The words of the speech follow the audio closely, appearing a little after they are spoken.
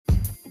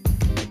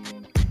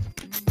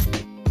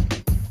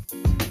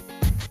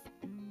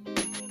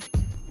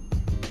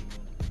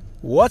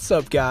What's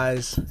up,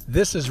 guys?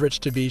 This is Rich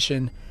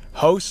Tabishan,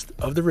 host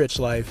of The Rich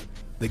Life,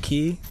 the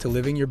key to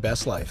living your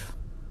best life.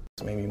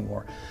 Maybe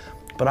more.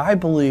 But I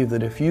believe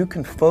that if you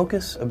can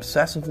focus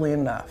obsessively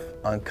enough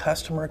on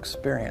customer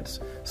experience,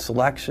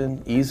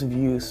 selection, ease of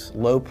use,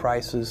 low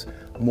prices,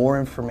 more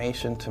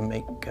information to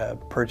make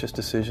purchase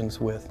decisions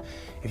with,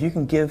 if you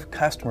can give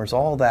customers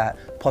all that,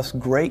 plus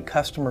great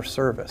customer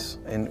service,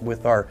 and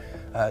with our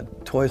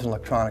toys and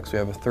electronics, we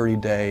have a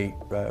 30-day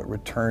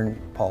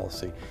return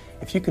policy.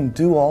 If you can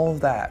do all of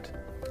that,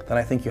 then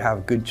I think you have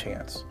a good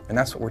chance, and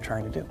that's what we're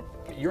trying to do.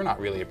 You're not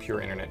really a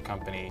pure internet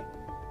company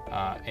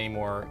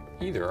anymore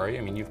either, are you?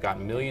 I mean, you've got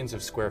millions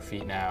of square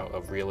feet now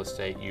of real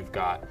estate. You've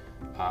got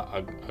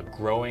a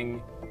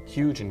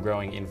huge and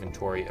growing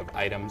inventory of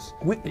items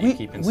that you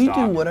keep in stock.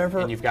 We do whatever.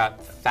 And you've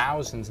got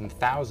thousands and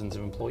thousands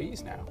of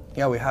employees now.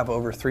 Yeah, we have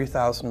over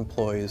 3,000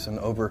 employees and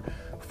over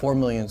 4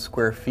 million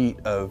square feet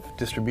of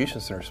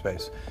distribution center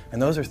space.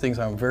 And those are things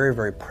I'm very,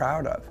 very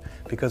proud of,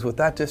 because with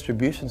that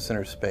distribution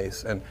center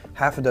space and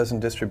half a dozen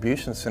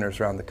distribution centers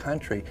around the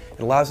country,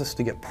 it allows us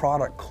to get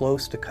product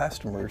close to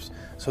customers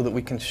so that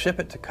we can ship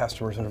it to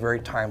customers in a very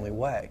timely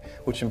way,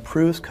 which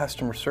improves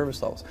customer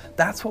service levels.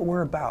 That's what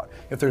we're about.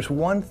 If there's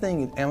one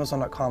thing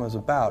Amazon.com is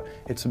about,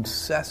 it's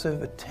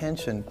obsessive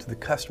attention to the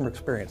customer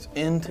experience,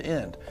 end to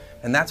end.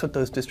 And that's what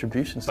those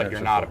distribution centers are. But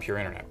you're not a pure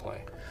internet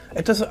play.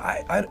 It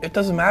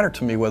doesn't matter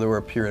to me whether we're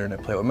a pure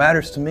internet play. What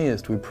matters to me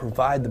is, do we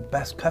provide the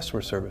best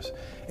customer service?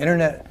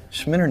 Internet,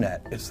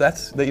 schminternet,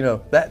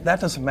 that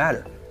doesn't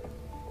matter.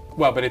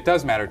 Well, but it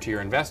does matter to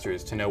your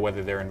investors to know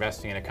whether they're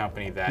investing in a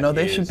company that No,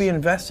 they should be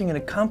investing in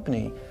a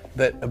company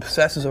that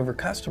obsesses over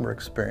customer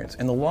experience.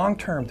 In the long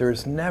term, there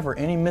is never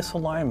any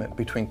misalignment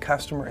between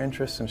customer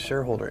interests and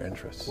shareholder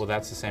interests. Well,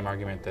 that's the same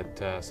argument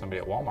that somebody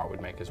at Walmart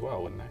would make as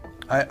well, wouldn't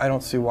they? I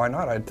don't see why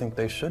not. I think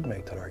they should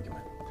make that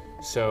argument.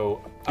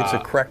 So it's a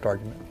correct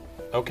argument.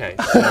 Okay,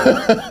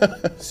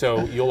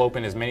 so you'll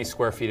open as many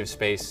square feet of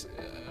space,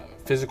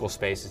 physical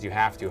space, as you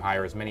have to,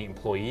 hire as many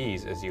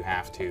employees as you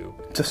have to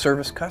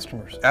service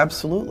customers,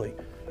 absolutely.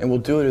 And we'll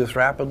do it as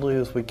rapidly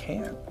as we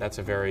can. That's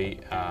a very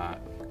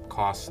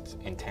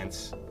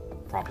cost-intense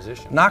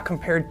proposition. Not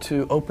compared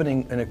to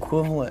opening an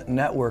equivalent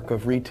network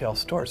of retail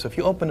stores. So if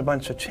you open a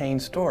bunch of chain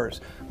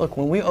stores, look,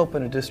 when we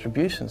open a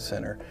distribution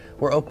center,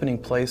 we're opening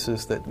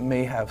places that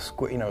may have,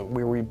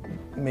 where we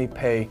may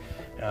pay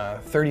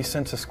 30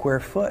 cents a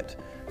square foot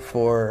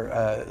for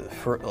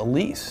a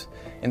lease,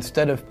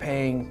 instead of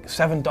paying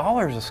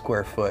 $7 a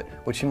square foot,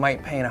 which you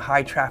might pay in a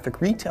high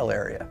traffic retail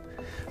area.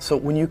 So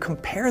when you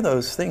compare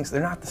those things,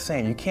 they're not the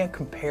same. You can't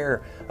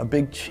compare a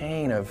big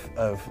chain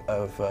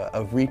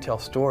of retail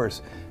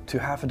stores to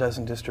half a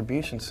dozen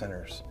distribution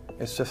centers.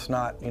 It's just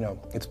not,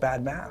 it's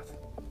bad math.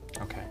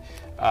 Okay.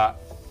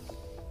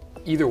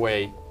 Either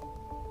way,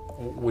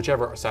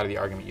 whichever side of the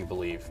argument you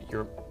believe,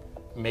 you're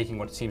making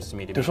what it seems to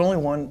me to be. There's only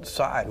one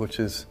side, which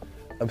is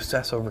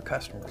obsess over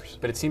customers.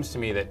 But it seems to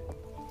me that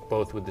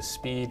both with the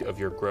speed of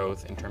your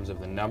growth in terms of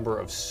the number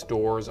of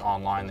stores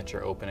online that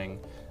you're opening,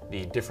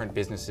 the different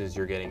businesses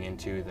you're getting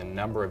into, the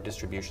number of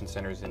distribution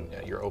centers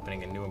you're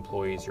opening and new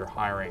employees you're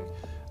hiring,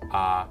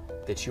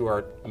 that you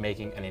are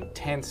making an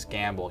intense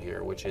gamble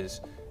here, which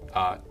is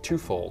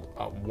twofold.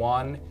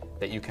 One,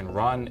 that you can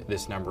run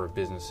this number of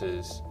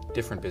businesses,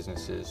 different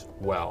businesses,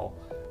 well,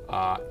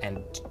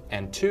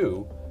 and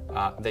two,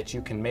 that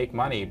you can make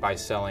money by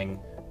selling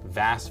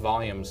vast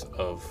volumes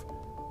of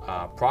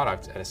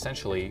product at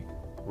essentially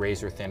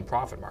razor-thin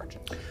profit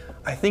margins.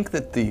 I think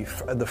that the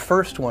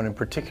first one in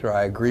particular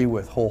I agree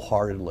with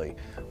wholeheartedly,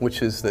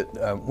 which is that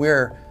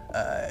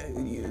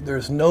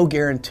there's no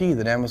guarantee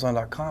that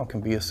Amazon.com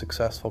can be a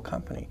successful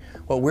company.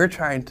 What we're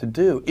trying to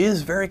do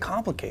is very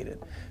complicated.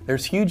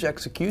 There's huge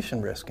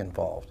execution risk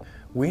involved.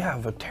 We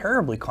have a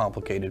terribly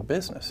complicated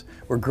business.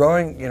 We're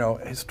growing,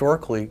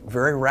 historically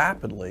very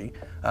rapidly.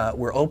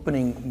 We're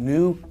opening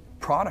new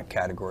product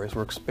categories.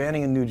 We're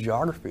expanding in new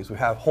geographies. We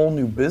have whole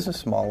new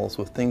business models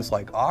with things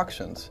like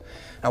auctions.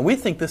 Now, we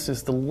think this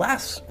is the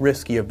less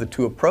risky of the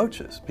two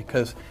approaches,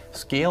 because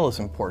scale is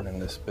important in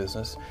this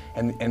business,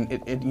 and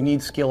you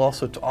need scale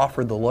also to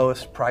offer the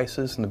lowest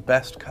prices and the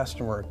best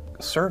customer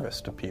service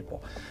to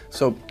people.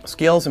 So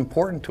scale is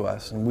important to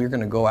us, and we're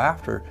going to go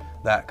after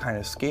that kind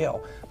of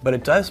scale. But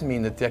it does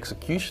mean that the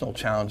executional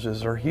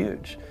challenges are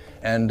huge.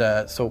 And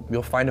so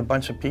you'll find a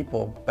bunch of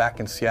people back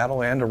in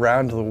Seattle and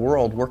around the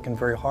world working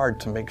very hard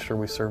to make sure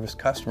we service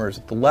customers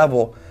at the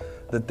level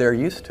that they're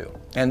used to,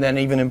 and then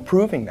even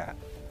improving that.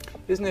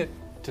 Isn't it,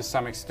 to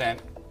some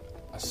extent,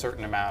 a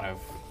certain amount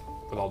of,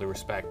 with all due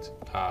respect,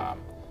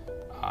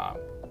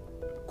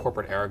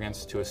 corporate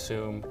arrogance to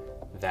assume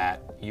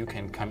that you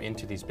can come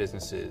into these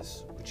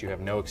businesses, which you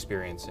have no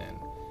experience in,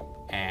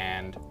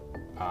 and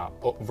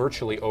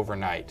virtually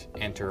overnight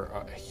enter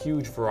a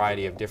huge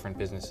variety of different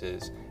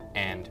businesses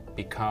and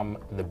become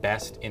the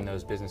best in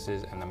those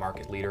businesses and the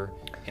market leader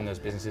in those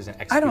businesses and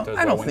execute those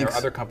well, when there are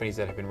other companies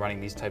that have been running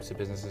these types of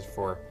businesses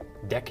for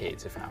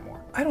decades, if not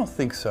more? I don't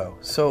think so.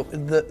 So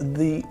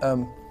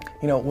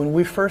when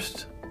we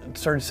first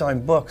started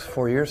selling books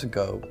 4 years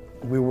ago,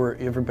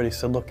 everybody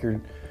said, look,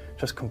 you're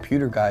just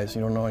computer guys,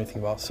 you don't know anything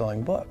about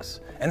selling books.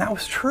 And that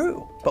was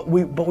true, but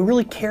we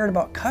really cared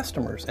about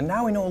customers, and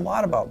now we know a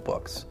lot about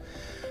books.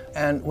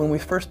 And when we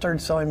first started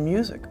selling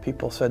music,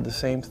 people said the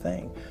same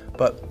thing,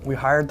 but we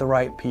hired the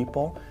right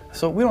people.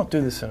 So we don't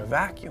do this in a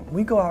vacuum.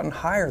 We go out and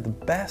hire the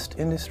best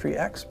industry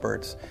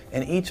experts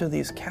in each of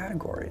these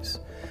categories.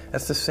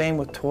 That's the same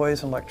with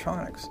toys and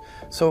electronics.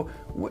 So,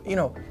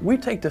 we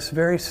take this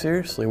very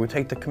seriously. We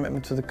take the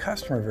commitment to the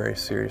customer very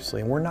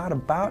seriously, and we're not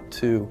about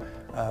to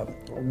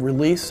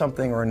release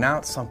something or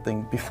announce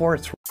something before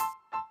it's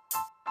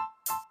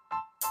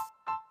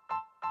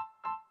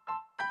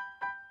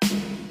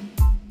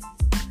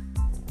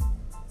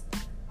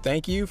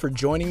Thank you for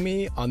joining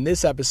me on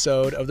this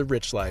episode of The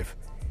Rich Life.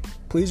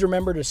 Please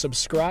remember to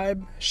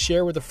subscribe,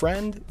 share with a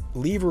friend,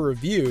 leave a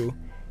review,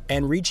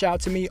 and reach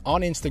out to me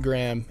on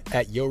Instagram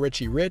at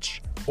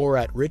YoRichieRich or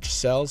at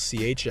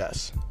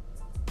RichSellsCHS.